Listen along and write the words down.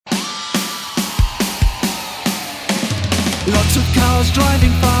Lots of cars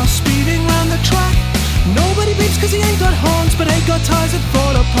driving fast, speeding round the track. Nobody beeps cause he ain't got horns, but ain't got tyres that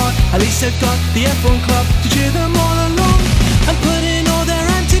fall apart. At least they've got the F1 club to cheer them all along, and put in all their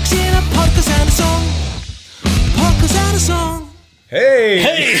antics in a podcast and a song. Podcast and a song.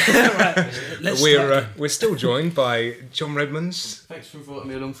 Hey! Right, we're still joined by John Redmonds. Thanks for inviting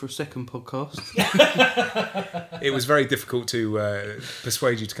me along for a second podcast. It was very difficult to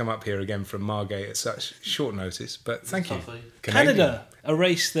persuade you to come up here again from Margate at such short notice, but thank you. Canada, a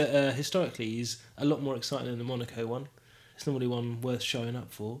race that historically is a lot more exciting than the Monaco one. It's normally one worth showing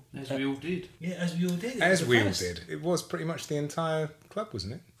up for. As we all did. Yeah, as we all did. As we all did. It was pretty much the entire club,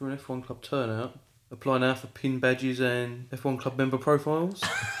 wasn't it? For an F1 club turnout. Apply now for pin badges and F1 club member profiles.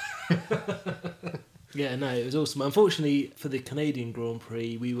 Yeah, no, it was awesome. Unfortunately, for the Canadian Grand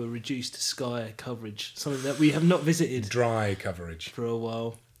Prix, we were reduced to Sky coverage, something that we have not visited. Dry coverage. For a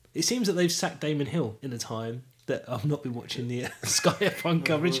while. It seems that they've sacked Damon Hill in a time that I've not been watching the Sky F1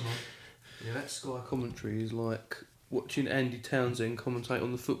 coverage. Yeah, that Sky commentary is like watching Andy Townsend commentate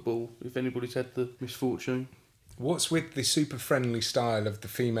on the football, if anybody's had the misfortune. What's with the super friendly style of the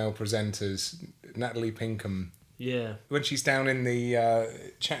female presenters, Natalie Pinkham? Yeah. When she's down in the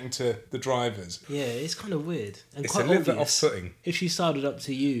chatting to the drivers. Yeah, it's kind of weird. And It's quite a little bit obvious. off-putting. If she sided up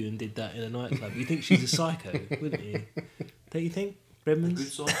to you and did that in a nightclub, you'd think she's a psycho, wouldn't you? Don't you think, Redmond?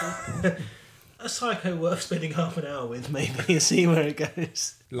 Good psycho. A psycho worth spending half an hour with, maybe, and see where it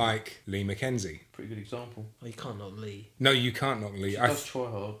goes. Like Lee McKenzie. Pretty good example. Oh, you can't knock Lee. No, you can't knock Lee. She does try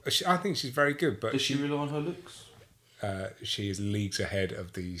hard. I think she's very good, but Does she rely on her looks? she is leagues ahead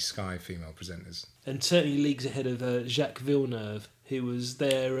of the Sky female presenters. And certainly leagues ahead of Jacques Villeneuve, who was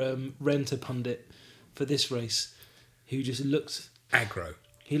their renter pundit for this race, who just looked Aggro.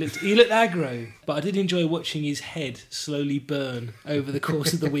 He looked aggro, but I did enjoy watching his head slowly burn over the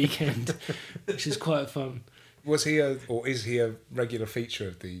course of the weekend, which is quite fun. Was he or is he a regular feature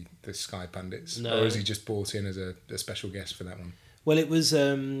of the Sky pundits? No. Or is he just brought in as a special guest for that one? Well, it was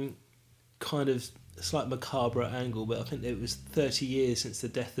kind of a slight macabre angle, but I think it was 30 years since the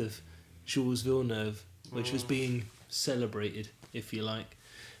death of Jacques Villeneuve, which was being celebrated, if you like.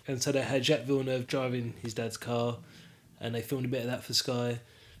 And so they had Jacques Villeneuve driving his dad's car, and they filmed a bit of that for Sky.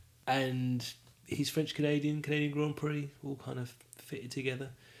 And he's French-Canadian Grand Prix, all kind of fitted together.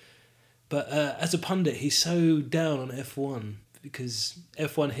 But as a pundit, he's so down on F1 because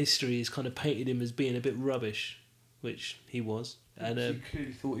F1 history has kind of painted him as being a bit rubbish, which he was. And he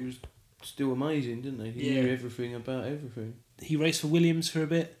clearly thought he was still amazing, didn't he? He knew everything about everything. He raced for Williams for a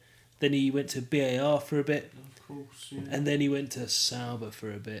bit, then he went to BAR for a bit, Of course, yeah. and then he went to Sauber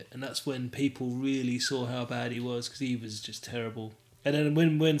for a bit. And that's when people really saw how bad he was, because he was just terrible. And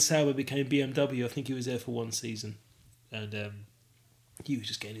then when Sauber became BMW, I think he was there for one season. And he was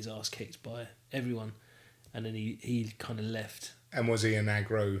just getting his ass kicked by everyone. And then he kind of left. And was he an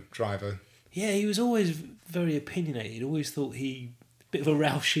aggro driver? Yeah, he was always very opinionated. Always thought bit of a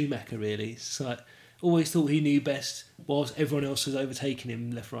Ralph Schumacher, really. It's like, always thought he knew best, whilst everyone else was overtaking him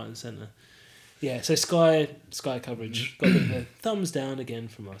left, right and centre. Yeah, so Sky coverage. Got a bit of a thumbs down again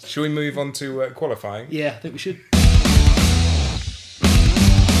from us. Shall we move on to qualifying? Yeah, I think we should.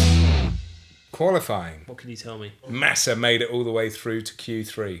 Qualifying. What can you tell me? Massa made it all the way through to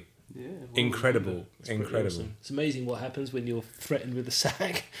Q3. Yeah, well, Incredible. Awesome. It's amazing what happens when you're threatened with a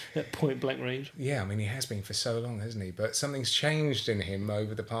sack at point blank range. Yeah, I mean, he has been for so long, hasn't he? But something's changed in him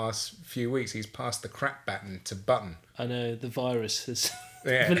over the past few weeks. He's passed the crap baton to button. I know, the virus has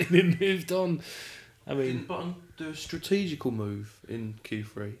Yeah. definitely been moved on. I mean, Didn't Button do a strategical move in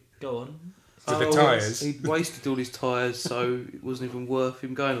Q3? go on. To the tyres. He'd wasted all his tyres, so it wasn't even worth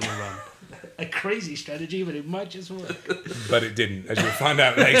him going on the run. A crazy strategy, but it might just work. But it didn't, as you'll find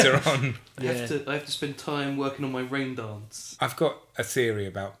out later on. I have to spend time working on my rain dance. I've got a theory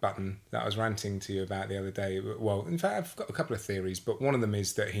about Button that I was ranting to you about the other day. Well, in fact, I've got a couple of theories, but one of them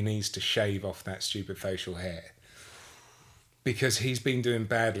is that he needs to shave off that stupid facial hair. Because he's been doing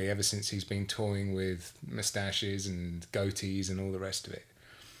badly ever since he's been toying with moustaches and goatees and all the rest of it.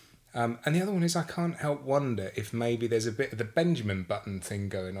 And the other one is I can't help wonder if maybe there's a bit of the Benjamin Button thing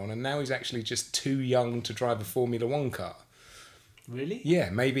going on and now he's actually just too young to drive a Formula One car. Really?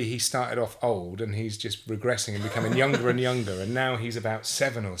 Yeah, maybe he started off old and he's just regressing and becoming younger and younger and now he's about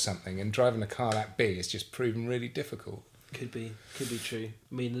 7 or something and driving a car that big is just proven really difficult. Could be true.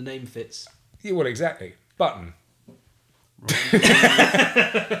 I mean, the name fits. Yeah, well, exactly. Button.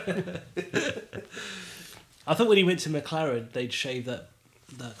 I thought when he went to McLaren, they'd shave that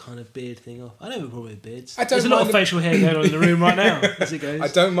kind of beard thing off. I don't have a problem with beards. There's a lot of facial hair going on in the room right now as it goes. I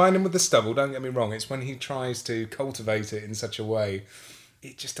don't mind him with the stubble, don't get me wrong. It's when he tries to cultivate it in such a way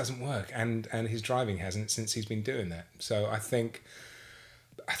it just doesn't work, and his driving hasn't since he's been doing that. So I think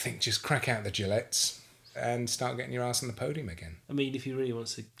just crack out the Gillettes and start getting your ass on the podium again. I mean, if he really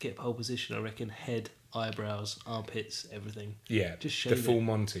wants to get pole position, I reckon head, eyebrows, armpits, everything. Yeah, just shave the full it.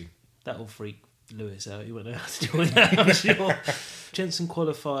 Monty. That will freak Lewis out. He won't know how to join that, I'm sure. Jensen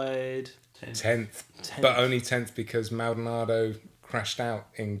qualified 10th, but only 10th because Maldonado crashed out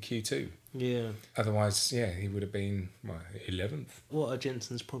in Q2. Yeah. Otherwise, yeah, he would have been 11th. What are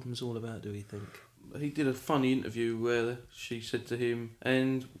Jensen's problems all about, do we think? He did a funny interview where she said to him,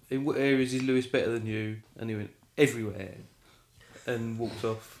 and in what areas is Lewis better than you? And he went, everywhere. And walked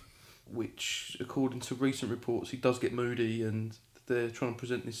off, which, according to recent reports, he does get moody, and they're trying to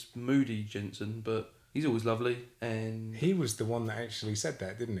present this moody Jensen, but he's always lovely. And he was the one that actually said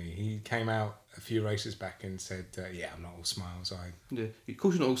that, didn't he? He came out a few races back and said, yeah, I'm not all smiles. Yeah, of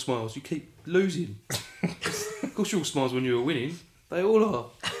course you're not all smiles, you keep losing. Of course you're all smiles when you're winning. They all are.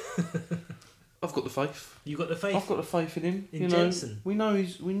 I've got the faith. You got the faith? I've got the faith in him. In Jensen? We know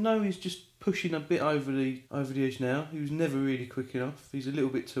he's just pushing a bit over the edge now. He was never really quick enough. He's a little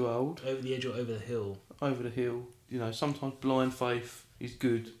bit too old. Over the edge or over the hill? Over the hill. Sometimes blind faith is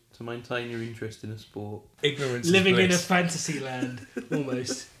good to maintain your interest in a sport. Ignorance living is in a bliss. fantasy land,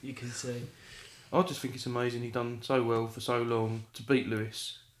 almost, you can say. I just think it's amazing he's done so well for so long to beat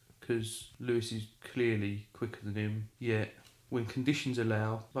Lewis, because Lewis is clearly quicker than him, yet when conditions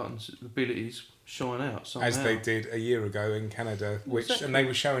allow, Button's abilities shine out somehow. As they did a year ago in Canada, and they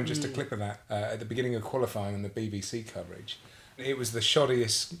were showing just a clip of that at the beginning of qualifying on the BBC coverage. It was the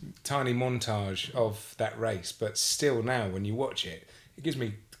shoddiest tiny montage of that race, but still now when you watch it, it gives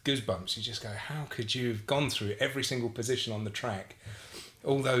me goosebumps. You just go, how could you have gone through every single position on the track,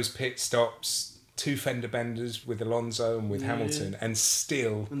 all those pit stops, 2 fender benders with Alonso and with Hamilton, and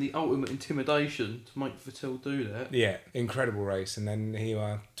still... And the ultimate intimidation to make Vettel do that. Yeah, incredible race. And then here you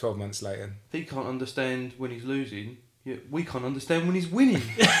are 12 months later. He can't understand when he's losing, yet we can't understand when he's winning.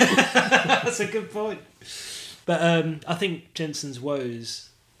 That's a good point. But I think Jensen's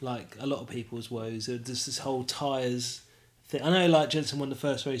woes, like a lot of people's woes, are just this whole tyres thing. I know Jensen won the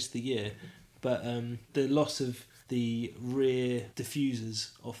first race of the year, but the loss of the rear diffusers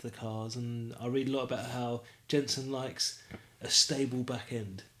off the cars, and I read a lot about how Jensen likes a stable back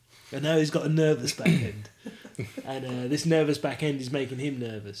end. And now he's got a nervous back end, and this nervous back end is making him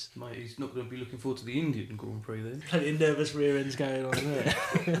nervous. Mate, he's not going to be looking forward to the Indian Grand Prix then. Plenty of nervous rear ends going on there.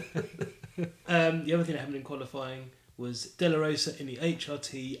 The other thing that happened in qualifying was De La Rosa in the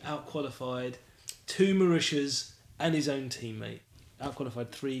HRT out-qualified 2 Mauritius and his own teammate.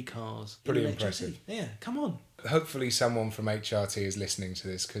 Out-qualified 3 cars. Pretty in impressive. HRT. Yeah, come on. Hopefully someone from HRT is listening to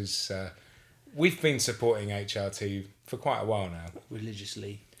this, because we've been supporting HRT for quite a while now.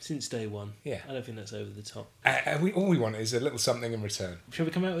 Religiously. Since day one. Yeah. I don't think that's over the top. All we want is a little something in return. Shall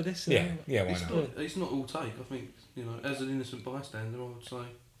we come out with this? Yeah, why not? It's not all take. I think, as an innocent bystander, I would say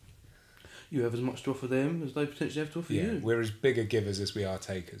you have as much to offer them as they potentially have to offer you. We're as big a givers as we are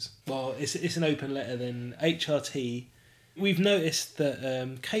takers. Well, it's an open letter then. HRT... We've noticed that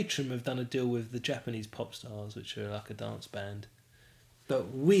Caterham have done a deal with the Japanese pop stars, which are like a dance band.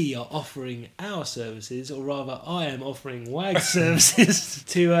 But we are offering our services, or rather I am offering WAG's services,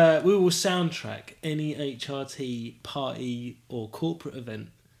 to we will soundtrack any HRT party or corporate event.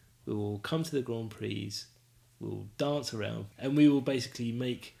 We will come to the Grand Prix, we will dance around, and we will basically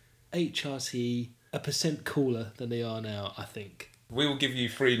make HRT a % cooler than they are now, I think. We will give you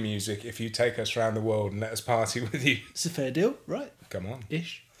free music if you take us around the world and let us party with you. It's a fair deal, right? Come on.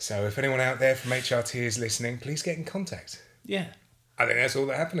 Ish. So if anyone out there from HRT is listening, please get in contact. Yeah. I think that's all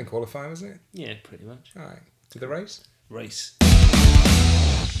that happened in qualifying, wasn't it? Yeah, pretty much. All right. To the race? Race.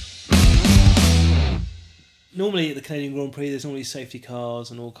 Normally at the Canadian Grand Prix there's normally safety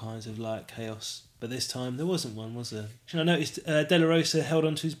cars and all kinds of chaos. But this time there wasn't one, was there? I noticed De La Rosa held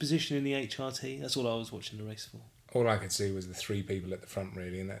on to his position in the HRT. That's all I was watching the race for. All I could see was the 3 people at the front,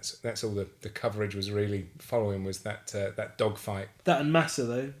 really, and that's all the coverage was really following, was that dogfight. That and Massa,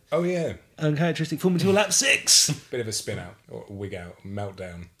 though. Oh, yeah. Uncharacteristic form until lap 6. Bit of a spin out, or a wig out,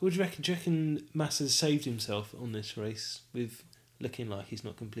 meltdown. What do you reckon? Do you reckon Massa's saved himself on this race with looking like he's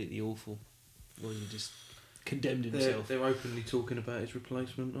not completely awful? Or he just condemned himself? They're openly talking about his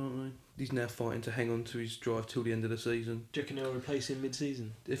replacement, aren't they? He's now fighting to hang on to his drive till the end of the season. Do you reckon they'll replace him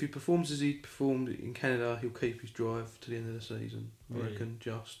mid-season? If he performs as he performed in Canada, he'll keep his drive to the end of the season. I Really? reckon,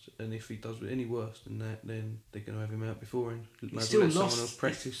 and if he does any worse than that, then they're going to have him out before him. He Maybe still let lost. someone else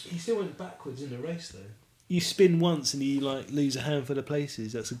practice. He still went backwards in the race, though. You spin once and you lose a handful of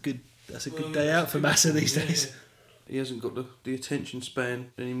places. That's a good day out for Massa these days. He hasn't got the attention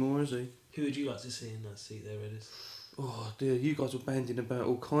span anymore, has he? Who would you like to see in that seat there, Edis? Oh dear, you guys were banding about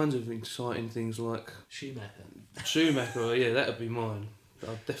all kinds of exciting things like Schumacher. Yeah, that'd be mine.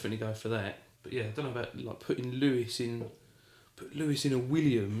 I'd definitely go for that. But yeah, I don't know about like putting Lewis in a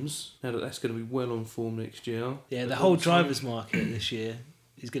Williams. Now that's going to be well on form next year. Yeah, the Alonso, whole drivers' market this year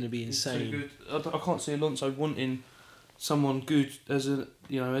is going to be he's too insane. good. I can't see Alonso wanting someone good as a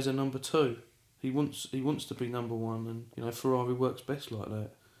number two. He wants to be number one, and Ferrari works best like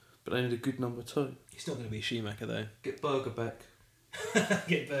that. But they need a good number two. He's not going to be Schumacher though. Get Berger back.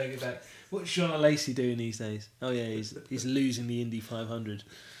 Get Berger back. What's Jean Lacey doing these days? Oh yeah, he's losing the Indy 500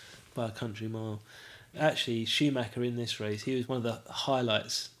 by a country mile. Actually, Schumacher in this race, he was one of the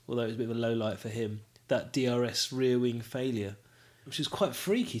highlights, although it was a bit of a low light for him, that DRS rear wing failure, which was quite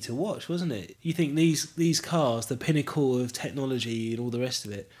freaky to watch, wasn't it? You think these cars, the pinnacle of technology and all the rest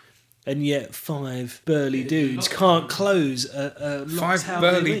of it, and yet 5 burly dudes can't close a locked 5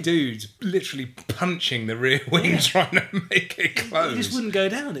 burly dudes literally punching the rear wing trying to make it close. It just wouldn't go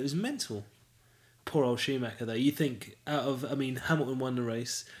down. It was mental. Poor old Schumacher, though. You think Hamilton won the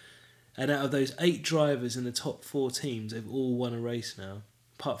race, and out of those 8 drivers in the top 4 teams, they've all won a race now.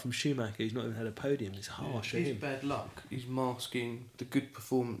 Apart from Schumacher, who's not even had a podium. It's harsh. His bad luck is masking the good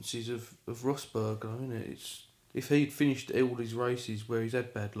performances of Rosberg, isn't it? If he'd finished all his races where he's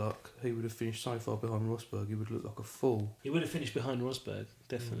had bad luck, he would have finished so far behind Rosberg, he would look like a fool. He would have finished behind Rosberg,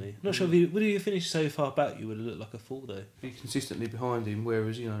 definitely. I'm not sure if he would have finished so far back, you would have looked like a fool, though. He's consistently behind him,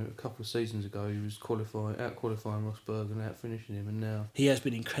 whereas, a couple of seasons ago he was out-qualifying Rosberg and out-finishing him, and now... He has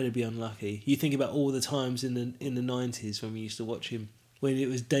been incredibly unlucky. You think about all the times in the 90s when we used to watch him, when it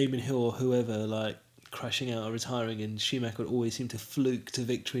was Damon Hill or whoever, like, crashing out or retiring, and Schumacher would always seem to fluke to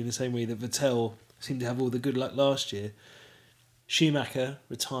victory in the same way that Vettel seemed to have all the good luck last year. Schumacher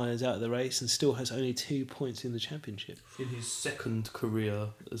retires out of the race and still has only 2 points in the championship. In his second career,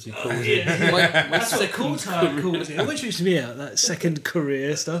 as he calls it. my That's what Coulthard calls it. Which reached me out, that second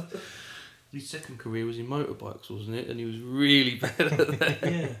career stuff. His second career was in motorbikes, wasn't it? And he was really bad at that.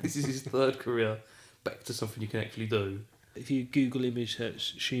 Yeah. This is his third career. Back to something you can actually do. If you Google image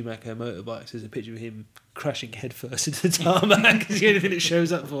search Schumacher motorbikes, there's a picture of him crashing headfirst into the tarmac. It's the only thing that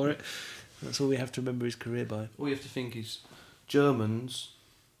shows up for it. That's all we have to remember his career by. All you have to think is Germans,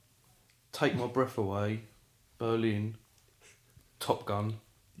 Take My Breath Away, Berlin, Top Gun.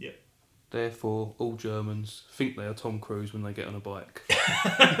 Yep. Therefore, all Germans think they are Tom Cruise when they get on a bike.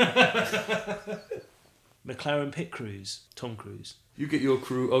 McLaren pit crews, Tom Cruise. You get your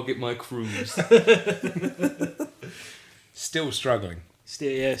crew, I'll get my cruise. Still struggling.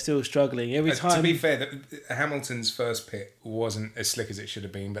 Still struggling. Every time. To be fair, Hamilton's first pit wasn't as slick as it should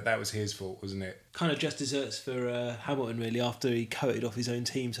have been, but that was his fault, wasn't it? Kind of just desserts for Hamilton, really, after he coated off his own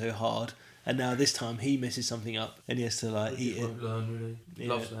team so hard. And now this time he messes something up and he has to eat it. Really. Yeah.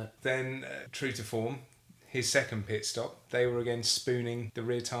 Loves that. Then, true to form, his second pit stop, they were again spooning the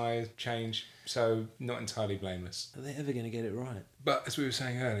rear tyre change, so not entirely blameless. Are they ever going to get it right? But as we were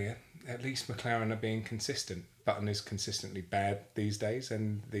saying earlier, at least McLaren are being consistent. Button is consistently bad these days,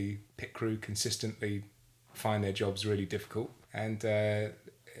 and the pit crew consistently find their jobs really difficult. And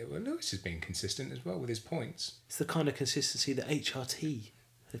Lewis is being consistent as well with his points. It's the kind of consistency that HRT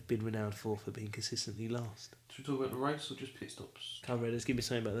have been renowned for being consistently last. Should we talk about the race or just pit stops? Come on, give me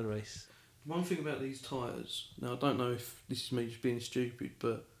something about the race. One thing about these tyres, now I don't know if this is me just being stupid,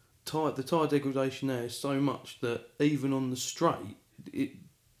 but the tyre degradation there is so much that even on the straight, it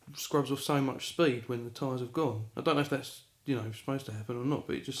scrubs off so much speed when the tyres have gone. I don't know if that's supposed to happen or not,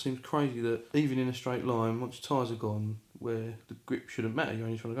 but it just seems crazy that even in a straight line, once tyres are gone, where the grip shouldn't matter, you're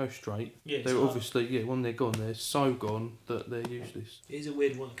only trying to go straight. Yeah, they're obviously, when they're gone, they're so gone that they're useless. It is a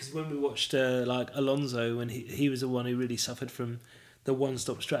weird one, because when we watched Alonso, when he was the one who really suffered from the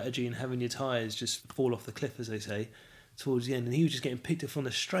one-stop strategy and having your tyres just fall off the cliff, as they say, towards the end, and he was just getting picked up on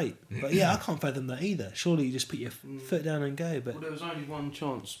the straight. But yeah, I can't fathom that either. Surely you just put your foot down and go. But well, there was only one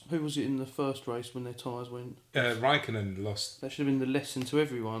chance. Who was it in the first race when their tyres went? Raikkonen lost. That should have been the lesson to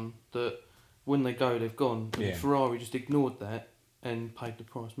everyone, that when they go, they've gone. And Ferrari just ignored that and paid the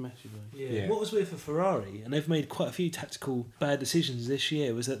price massively. Yeah. What was weird for Ferrari, and they've made quite a few tactical bad decisions this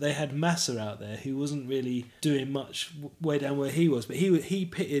year, was that they had Massa out there who wasn't really doing much way down where he was, but he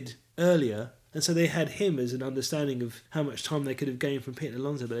pitted earlier. And so they had him as an understanding of how much time they could have gained from pitting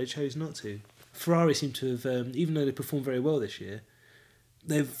Alonso, but they chose not to. Ferrari seem to have, even though they performed very well this year,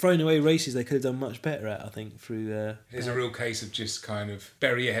 they've thrown away races they could have done much better at, I think, through... It's a real case of just kind of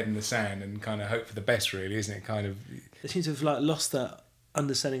bury your head in the sand and kind of hope for the best, really, isn't it? Kind of... They seem to have lost that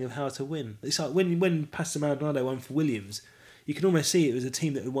understanding of how to win. It's like when Pastor Maldonado won for Williams, you can almost see it was a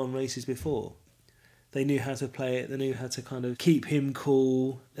team that had won races before. They knew how to play it. They knew how to kind of keep him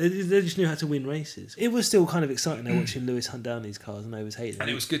cool. They just knew how to win races. It was still kind of exciting though, watching Lewis hunt down these cars, and I was hating them. And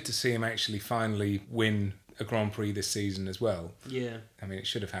it was good to see him actually finally win a Grand Prix this season as well. Yeah. I mean, it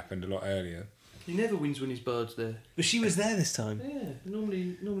should have happened a lot earlier. He never wins when his bird's there. But she was there this time. Yeah,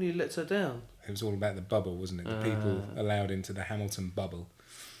 normally he lets her down. It was all about the bubble, wasn't it? The people allowed into the Hamilton bubble.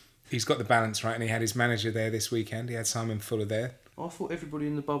 He's got the balance right, and he had his manager there this weekend. He had Simon Fuller there. I thought everybody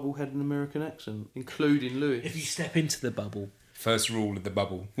in the bubble had an American accent, including Lewis. If you step into the bubble. First rule of the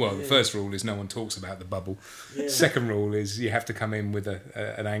bubble. Well, the first rule is no one talks about the bubble. Yeah. Second rule is you have to come in with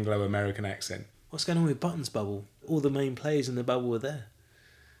an Anglo-American accent. What's going on with Button's bubble? All the main players in the bubble were there.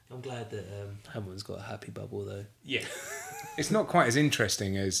 I'm glad that Hamilton's got a happy bubble though. Yeah. It's not quite as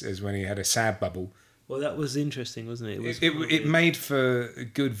interesting as when he had a sad bubble. Well, that was interesting, wasn't it? It made for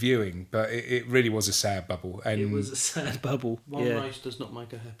good viewing, but it really was a sad bubble. And it was a sad bubble. One race does not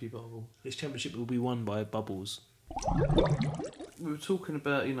make a happy bubble. This championship will be won by bubbles. We were talking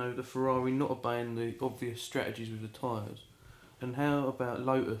about, the Ferrari not obeying the obvious strategies with the tyres. And how about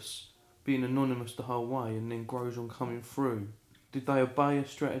Lotus being anonymous the whole way and then Grosjean coming through? Did they obey a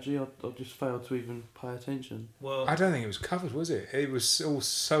strategy? I just failed to even pay attention. Well, I don't think it was covered, was it? It was all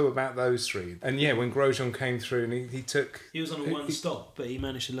so about those three. And yeah, when Grosjean came through and he took... He was on a one stop, but he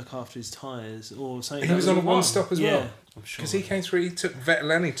managed to look after his tyres or something. He was on a one stop as well. I'm sure. Because he came through, he took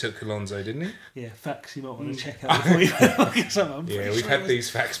Vettel and he took Alonso, didn't he? Yeah, facts you might want to check out before you... Yeah, we've had these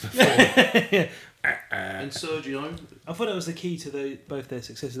facts before. And Sergio? I thought that was the key to both their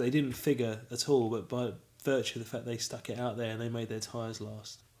successes. They didn't figure at all, but by virtue of the fact they stuck it out there and they made their tyres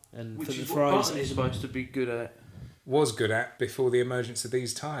last. And Which for the is what Ferraris, Button is supposed to be good at. Was good at before the emergence of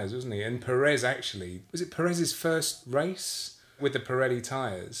these tyres, wasn't he? And Perez actually... Was it Perez's first race with the Pirelli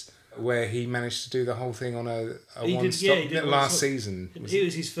tyres where he managed to do the whole thing on a one-stop last season? It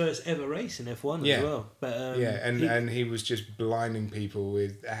was his first ever race in F1 as well. But, and he was just blinding people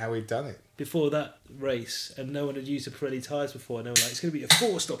with how he'd done it. Before that race, and no one had used the Pirelli tyres before, and they were like, it's going to be a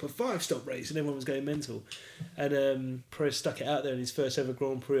 4-stop, a 5-stop race, and everyone was going mental. And Perez stuck it out there in his first ever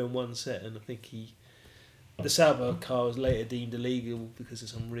Grand Prix on one set, and I think the Sauber car was later deemed illegal because of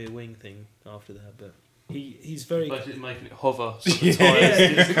some rear wing thing after that, but he's very... Basically making it hover, so the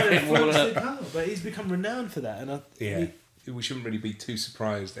tyres but he's become renowned for that, and we shouldn't really be too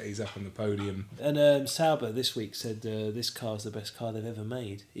surprised that he's up on the podium. And Sauber this week said this car's the best car they've ever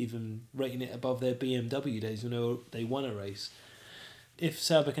made, even rating it above their BMW days when they won a race. If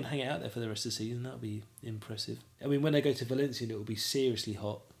Sauber can hang it out there for the rest of the season, that'll be impressive. I mean, when they go to Valencia, it will be seriously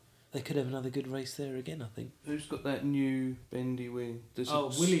hot. They could have another good race there again, I think. Who's got that new bendy wing?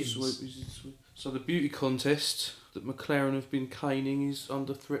 Williams. So the beauty contest that McLaren have been caning is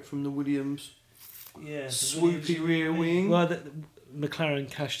under threat from the Williams. Yeah, swoopy rear wing. Well,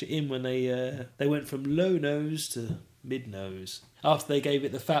 McLaren cashed it in when they went from low nose to mid nose after they gave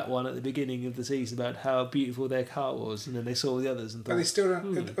it the fat one at the beginning of the season about how beautiful their car was, and then they saw all the others and thought. But they still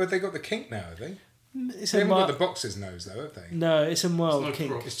don't. Have they got the kink now? Have they? They haven't got the boxer's nose though, have they? No, it's a mild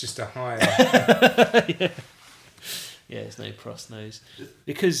kink. It's just a higher. Yeah, it's no Prost nose.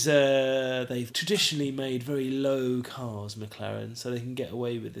 Because they've traditionally made very low cars, McLaren, so they can get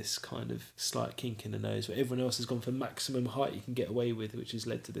away with this kind of slight kink in the nose, where everyone else has gone for maximum height you can get away with, which has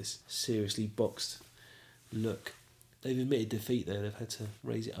led to this seriously boxed look. They've admitted defeat there, they've had to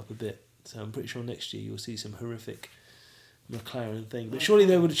raise it up a bit. So I'm pretty sure next year you'll see some horrific McLaren thing. But surely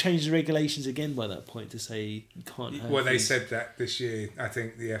they would have changed the regulations again by that point to say you can't have... Well, they said that this year. I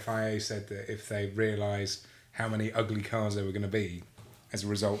think the FIA said that if they realise how many ugly cars there were going to be as a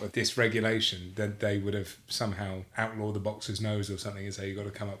result of this regulation, then they would have somehow outlawed the boxer's nose or something and say you've got to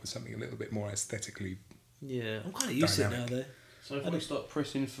come up with something a little bit more aesthetically. Yeah, I'm kind of used to it now though. So if we start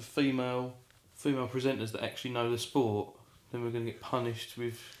pressing for female presenters that actually know the sport, then we're going to get punished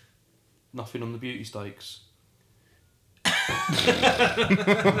with nothing on the beauty stakes.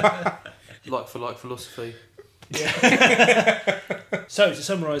 Like for like philosophy. Yeah. So to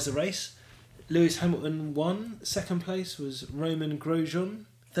summarise the race, Lewis Hamilton won. Second place was Romain Grosjean.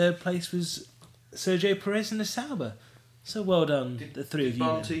 Third place was Sergio Perez in the Sauber. So well done, the three of you. Did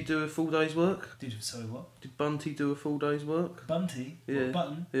Bunty do a full day's work? Sorry, what? Did Bunty do a full day's work? Bunty? Yeah. What,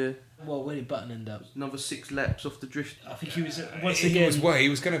 Button? Yeah. Well, where did Button end up? Another 6 laps off the drift. I think he was He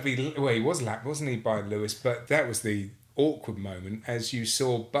was going to be. Well, he was lapped, wasn't he, by Lewis? But that was the awkward moment as you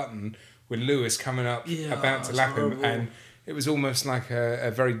saw Button with Lewis coming up, about to lap him, and it was almost like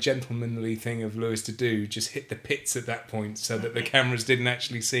a very gentlemanly thing of Lewis to do, just hit the pits at that point so that the cameras didn't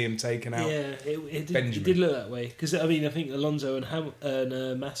actually see him taken out. Yeah, it did look that way. Because, I mean, I think Alonso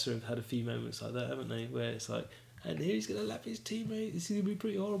and Massa have had a few moments like that, haven't they? Where it's like, and here he's going to lap his teammate. This is going to be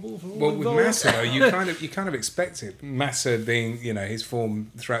pretty horrible for all Well, with involved. Massa, though, you kind of expect it. Massa being, his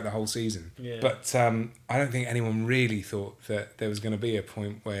form throughout the whole season. Yeah. But I don't think anyone really thought that there was going to be a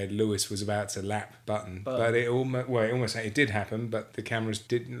point where Lewis was about to lap Button. But it almost did happen. But the cameras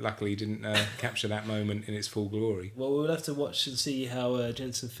didn't capture that moment in its full glory. Well, we'll have to watch and see how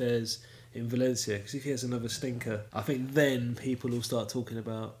Jensen fares in Valencia, because if he has another stinker, I think then people will start talking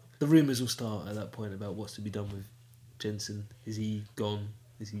about. The rumours will start at that point about what's to be done with Jensen. Is he gone?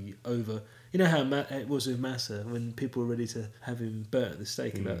 Is he over? You know how it was with Massa when people were ready to have him burnt at the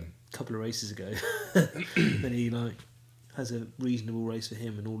stake about a couple of races ago. Then he has a reasonable race for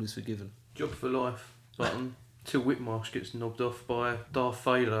him and all is forgiven. Job for life, Button. Till Whitmarsh gets knobbed off by Darth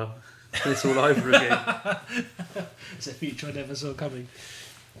Vader, and it's all over again. It's a future I never saw coming,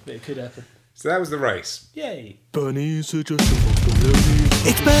 but it could happen. So that was the race. Yay! Bernie's suggestion box baloney.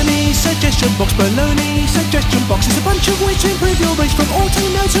 It's Bernie's suggestion box baloney. Suggestion box is a bunch of ways to improve your race, from auto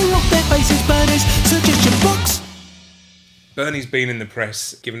now to rock their faces. Bernie's suggestion box. Bernie's been in the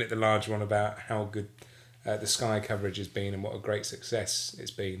press, giving it the large one about how good the Sky coverage has been and what a great success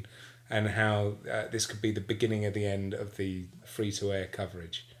it's been, and how this could be the beginning of the end of the free-to-air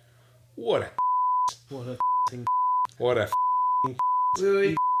coverage. What a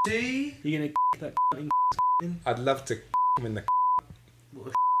See? You're going to that in? I'd love to him in the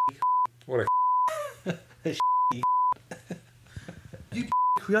What You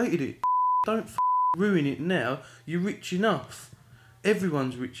created it. Don't ruin it now. You're rich enough.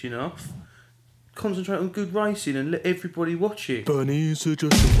 Everyone's rich enough. Concentrate on good racing and let everybody watch it. Bernie's suggestion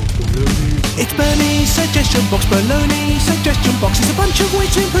box baloney. It's Bernie's suggestion box baloney. Suggestion box is a bunch of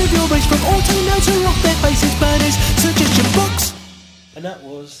ways to improve your race, from auto now to rock their faces. Bernie's suggestion box. And that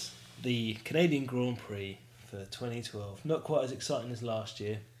was the Canadian Grand Prix for 2012. Not quite as exciting as last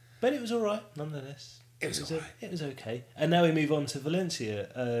year, but it was all right nonetheless. It was okay. And now we move on to Valencia,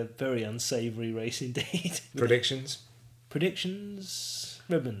 a very unsavoury race indeed. predictions.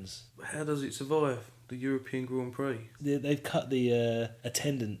 Redmonds. How does it survive the European Grand Prix? They've cut the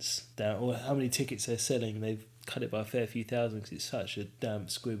attendance down, or how many tickets they're selling. They've cut it by a fair few thousand because it's such a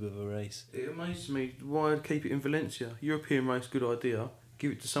damp squib of a race. It amazes me why keep it in Valencia. European race, good idea.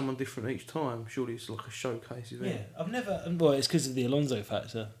 Give it to someone different each time. Surely it's like a showcase event. Yeah, I've never. Well, it's because of the Alonso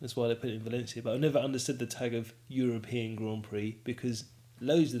factor. That's why they put it in Valencia. But I've never understood the tag of European Grand Prix, because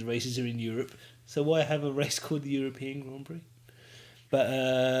loads of the races are in Europe. So why have a race called the European Grand Prix?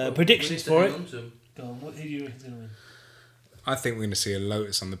 But predictions for it. Go on. Who do you reckon's going to win? I think we're going to see a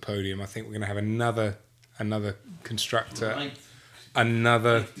Lotus on the podium. I think we're going to have another constructor.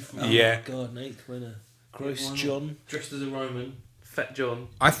 Another. Oh Yeah. my God, an 8th winner. Gross John. Dressed as a Roman. Fat John.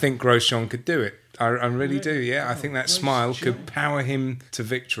 I think Grosjean could do it. I really do, yeah. I think that Grosjean. smile could power him to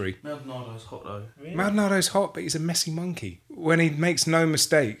victory. Maldonado's hot though. Really? Maldonado's hot, but he's a messy monkey. When he makes no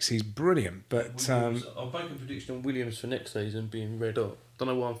mistakes, he's brilliant. But I'm making a prediction on Williams for next season being red hot. Don't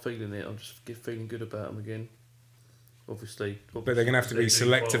know why I'm feeling it. I'm just feeling good about him again. Obviously, but they're going to have to be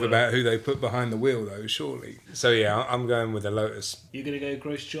selective about who they put behind the wheel, though, surely. So, yeah, I'm going with a Lotus. You're going to go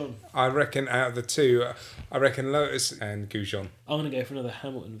Gross John? I reckon out of the two, I reckon Lotus and Goujon. I'm going to go for another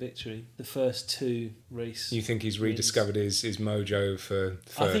Hamilton victory. The first two race. You think he's rediscovered his mojo for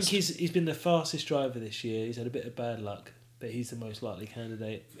first? I think he's been the fastest driver this year. He's had a bit of bad luck, but he's the most likely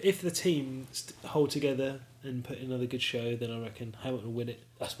candidate. If the team hold together and put in another good show, then I reckon Hamilton will win it.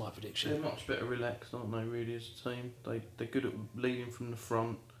 That's my prediction. They're much better relaxed, aren't they, really, as a team? They're good at leading from the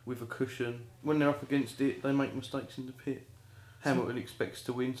front with a cushion. When they're up against it, they make mistakes in the pit. Hamilton expects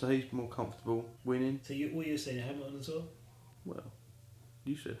to win, so he's more comfortable winning. So what you're saying, Hamilton as well? Well,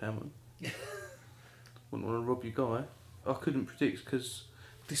 you said Hamilton. Wouldn't want to rob your guy. I couldn't predict because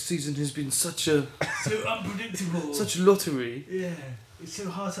this season has been such a... so unpredictable. Such a lottery. Yeah. It's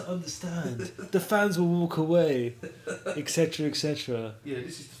so hard to understand. The fans will walk away, etc., etc. Yeah,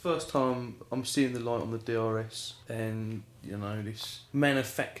 this is the first time I'm seeing the light on the DRS, and this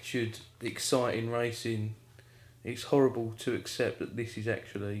manufactured, exciting racing. It's horrible to accept that this is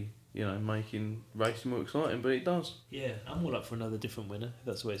actually, making racing more exciting, but it does. Yeah, I'm all up for another different winner, if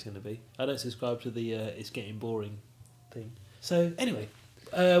that's the way it's going to be. I don't subscribe to the it's getting boring thing. So anyway.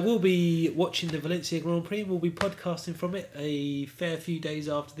 We'll be watching the Valencia Grand Prix. We'll be podcasting from it a fair few days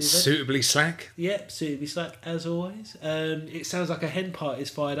after the event. Suitably slack? Yep, suitably slack as always. It sounds like a hen party is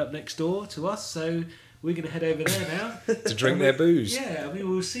fired up next door to us, so we're going to head over there now. To drink their booze. Yeah, we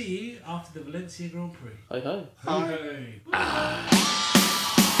will see you after the Valencia Grand Prix. Hey ho.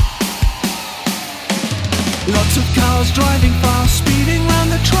 Lots of cars driving fast, speeding round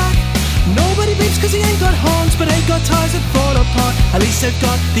the track. Nobody beeps cause he ain't got horns, but ain't got tyres that fall apart. At least they've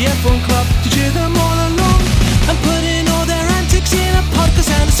got the F1 club to cheer them